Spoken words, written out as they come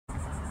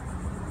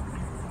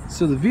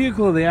So the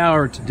vehicle of the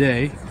hour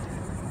today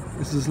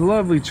is this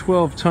lovely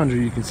 12 Tundra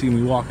you can see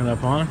me walking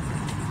up on.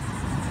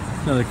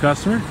 Another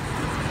customer.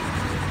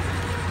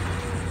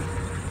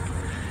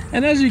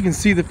 And as you can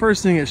see, the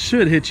first thing that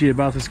should hit you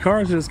about this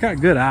car is that it's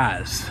got good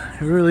eyes.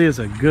 It really is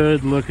a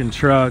good looking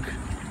truck.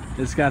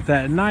 It's got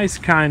that nice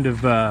kind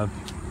of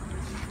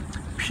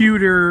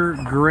pewter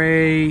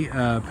gray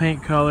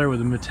paint color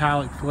with a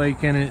metallic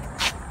flake in it.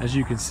 As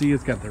you can see,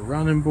 it's got the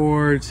running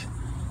boards,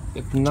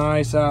 got the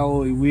nice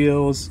alloy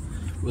wheels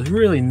with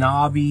really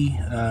knobby,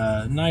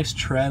 nice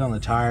tread on the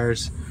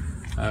tires.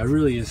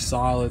 Really is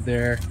solid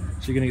there.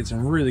 So you're gonna get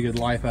some really good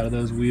life out of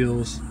those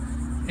wheels.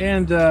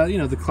 And you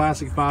know, the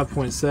classic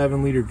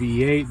 5.7 liter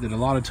V8 that a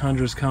lot of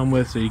Tundras come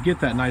with, so you get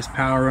that nice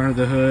power under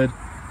the hood.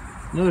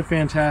 Another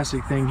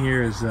fantastic thing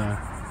here is the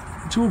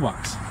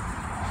toolbox.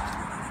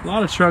 A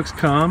lot of trucks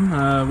come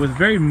with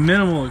very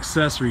minimal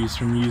accessories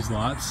from used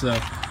lots, so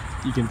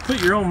you can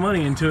put your own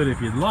money into it if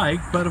you'd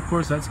like, but of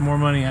course that's more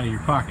money out of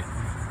your pocket.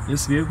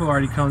 This vehicle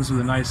already comes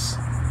with a nice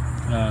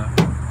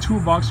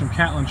toolbox from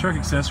Catlin Truck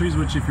Accessories,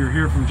 which if you're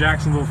here from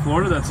Jacksonville,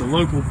 Florida, that's a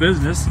local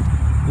business,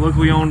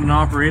 locally owned and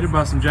operated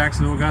by some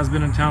Jacksonville guys.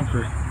 Been in town for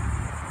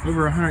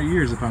over 100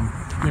 years, if my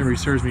memory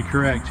serves me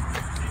correct.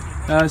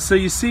 So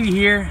you see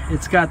here,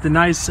 it's got the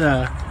nice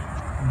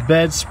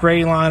bed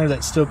spray liner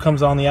that still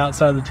comes on the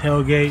outside of the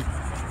tailgate.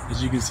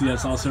 As you can see,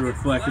 that's also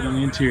reflected on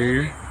the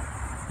interior.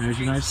 There's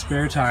your nice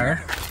spare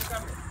tire.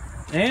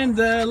 And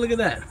look at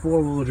that,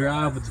 4-wheel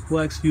drive with the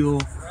flex fuel.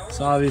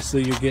 So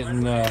obviously you're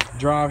getting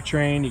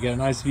drivetrain, you got a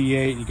nice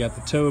V8, you got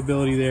the tow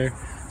ability there.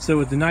 So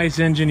with the nice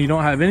engine, you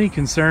don't have any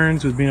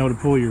concerns with being able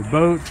to pull your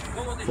boat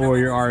or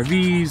your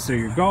RVs or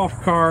your golf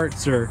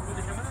carts or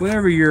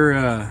whatever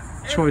your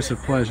choice of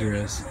pleasure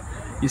is.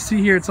 You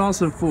see here, it's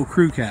also full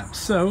crew cab.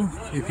 So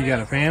if you got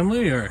a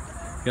family or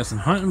you got some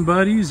hunting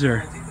buddies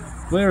or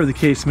whatever the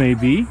case may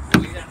be,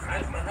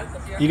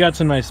 you got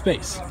some nice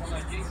space.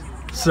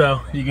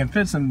 So you can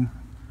fit some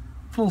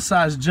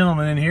full-size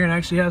gentlemen in here and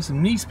actually have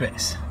some knee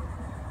space.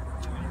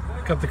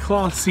 Got the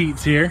cloth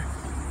seats here.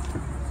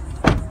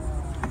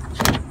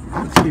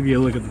 Let's give you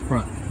a look at the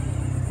front.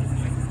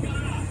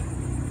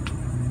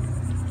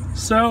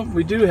 So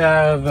we do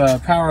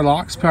have power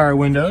locks, power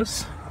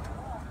windows.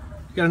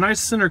 Got a nice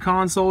center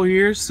console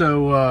here,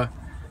 so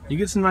you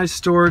get some nice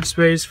storage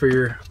space for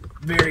your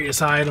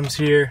various items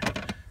here.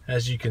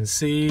 As you can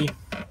see,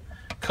 a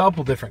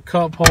couple different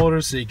cup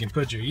holders so you can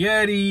put your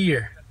Yeti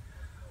or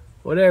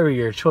whatever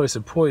your choice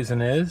of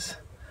poison is.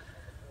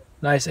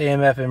 Nice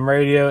AM/FM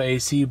radio,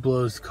 AC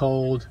blows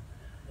cold.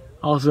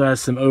 Also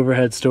has some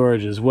overhead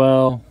storage as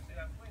well.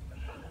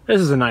 This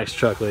is a nice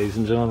truck, ladies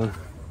and gentlemen.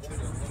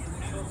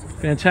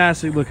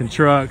 Fantastic looking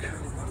truck.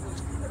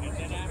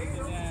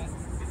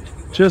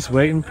 Just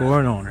waiting for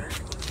an owner.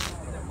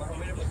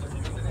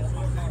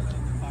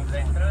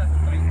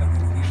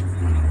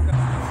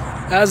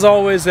 As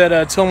always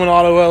at Tillman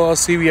Auto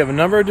LLC, we have a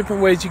number of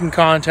different ways you can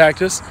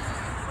contact us.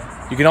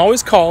 You can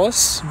always call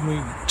us. We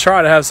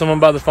try to have someone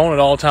by the phone at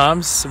all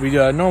times. We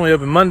normally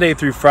open Monday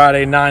through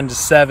Friday, 9 to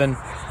 7,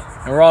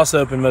 and we're also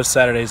open most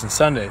Saturdays and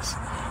Sundays.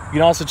 You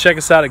can also check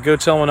us out at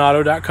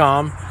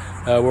GoTillmanAuto.com,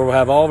 where we'll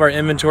have all of our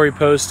inventory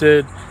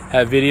posted,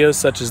 have videos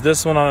such as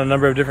this one on a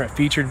number of different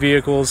featured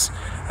vehicles,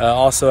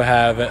 also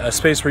have a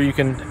space where you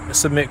can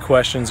submit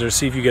questions or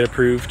see if you get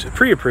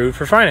pre-approved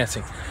for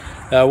financing.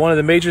 One of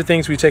the major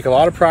things we take a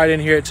lot of pride in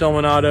here at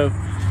Tillman Auto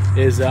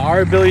is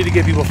our ability to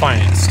get people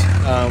financed.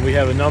 We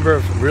have a number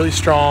of really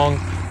strong,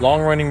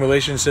 long-running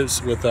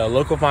relationships with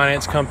local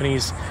finance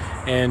companies,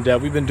 and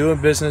we've been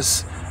doing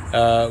business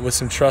with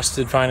some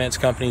trusted finance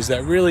companies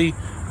that really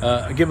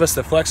give us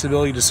the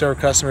flexibility to serve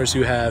customers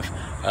who have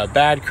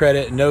bad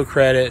credit, no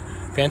credit,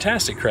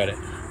 fantastic credit.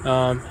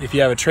 If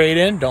you have a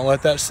trade-in, don't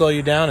let that slow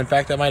you down. In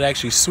fact, that might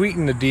actually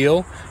sweeten the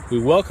deal. We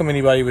welcome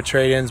anybody with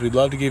trade-ins. We'd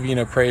love to give you an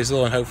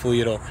appraisal, and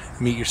hopefully it'll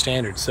meet your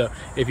standards. So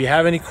if you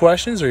have any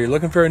questions or you're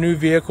looking for a new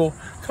vehicle,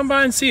 come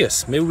by and see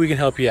us. Maybe we can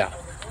help you out.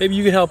 Maybe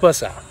you can help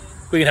us out.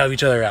 We can help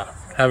each other out.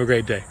 Have a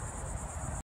great day.